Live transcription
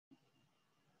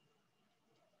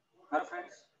Hello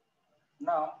friends,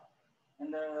 now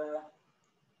in the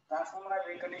transformer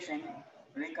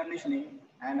reconditioning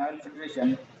and oil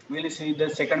filtration, we will see the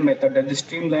second method, that is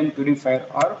streamline purifier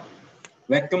or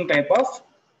vacuum type of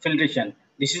filtration.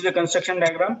 This is the construction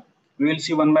diagram. We will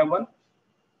see one by one.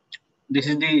 This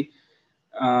is the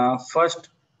first,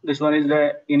 this one is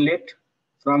the inlet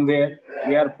from where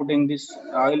we are putting this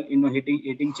oil in a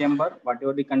heating chamber.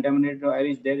 Whatever the contaminated oil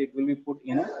is there, it will be put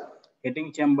in a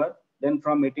heating chamber. Then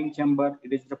from heating chamber,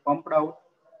 it is pumped out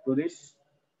to this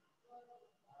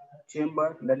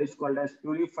chamber that is called as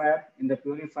purifier. In the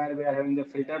purifier, we are having the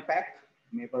filter pack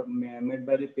made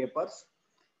by the papers.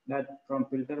 That from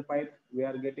filter pipe, we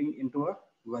are getting into a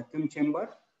vacuum chamber.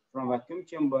 From vacuum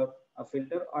chamber, a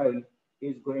filter oil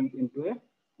is going into a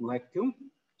vacuum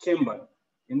chamber.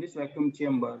 In this vacuum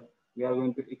chamber, we are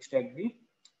going to extract the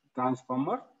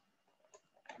transformer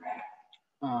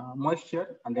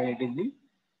moisture, and then it is the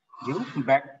give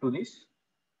back to this.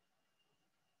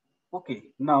 Okay,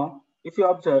 now if you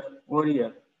observe over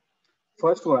here,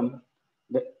 first one,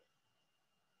 the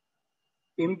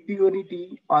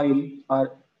impurity oil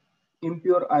or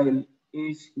impure oil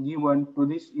is given to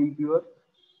this impure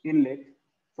inlet.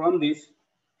 From this,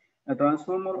 a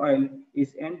transformer oil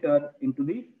is entered into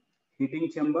the heating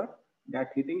chamber.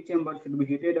 That heating chamber should be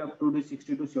heated up to the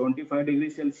 60 to 75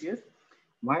 degrees Celsius.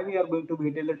 Why we are going to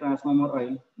heat the transformer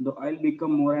oil? The oil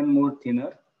become more and more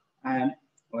thinner, and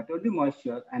whatever the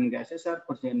moisture and gases are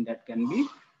present, that can be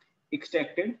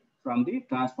extracted from the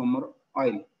transformer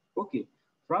oil. Okay,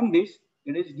 from this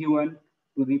it is given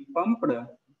to the pumped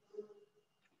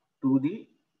to the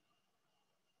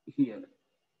here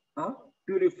a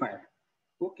purifier.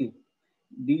 Okay,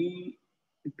 the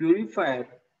purifier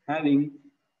having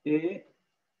a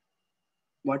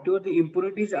whatever the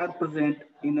impurities are present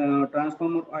in a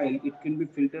transformer oil, it can be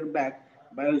filtered back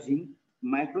by using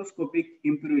microscopic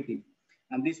impurity.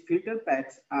 And these filter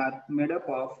packs are made up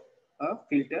of a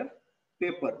filter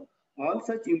paper. All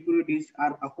such impurities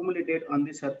are accumulated on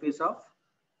the surface of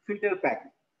filter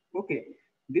pack. Okay,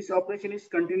 this operation is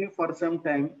continued for some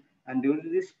time, and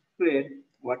during this period,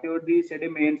 whatever the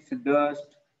sediments, dust,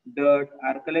 dirt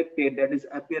are collected, that is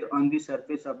appear on the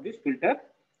surface of this filter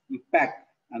pack,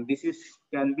 and this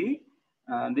can be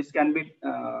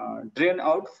drained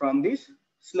out from this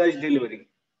sludge delivery.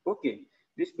 Okay,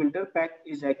 this filter pack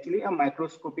is actually a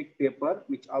microscopic paper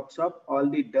which absorbs all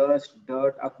the dust,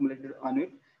 dirt accumulated on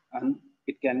it, and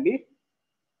it can be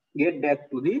get back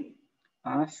to the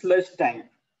sludge tank.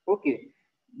 Okay,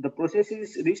 the process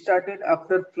is restarted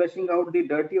after flushing out the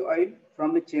dirty oil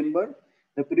from the chamber.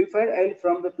 The purified oil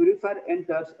from the purifier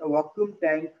enters a vacuum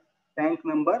tank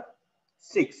number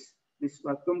 6. This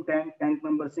vacuum tank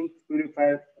number 6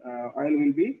 purified oil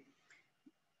will be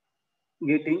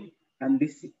getting, and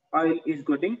this oil is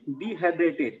getting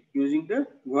dehydrated using the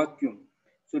vacuum.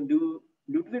 So due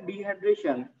to the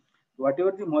dehydration,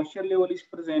 whatever the moisture level is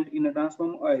present in a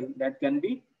transformer oil, that can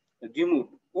be removed.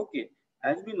 Okay,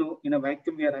 as we know, in a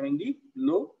vacuum we are having the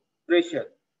low pressure.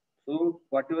 So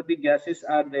whatever the gases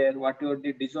are there, whatever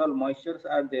the dissolved moistures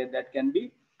are there, that can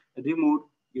be removed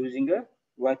using a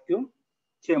vacuum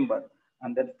chamber,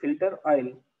 and that filter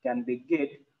oil can be get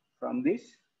from this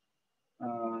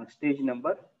stage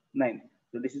number 9.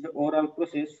 So this is the overall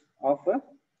process of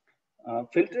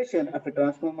filtration of a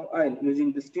transformer oil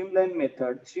using the streamline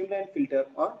method, streamline filter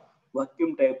or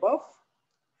vacuum type of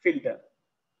filter.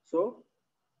 So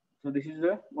this is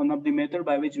one of the method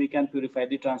by which we can purify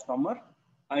the transformer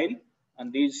oil,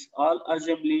 and these all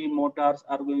assembly motors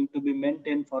are going to be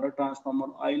maintained for a transformer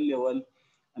oil level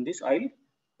and this oil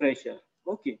pressure.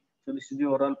 Okay, so this is the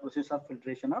overall process of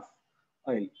filtration of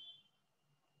oil.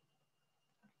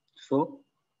 So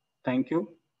thank you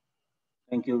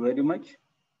very much.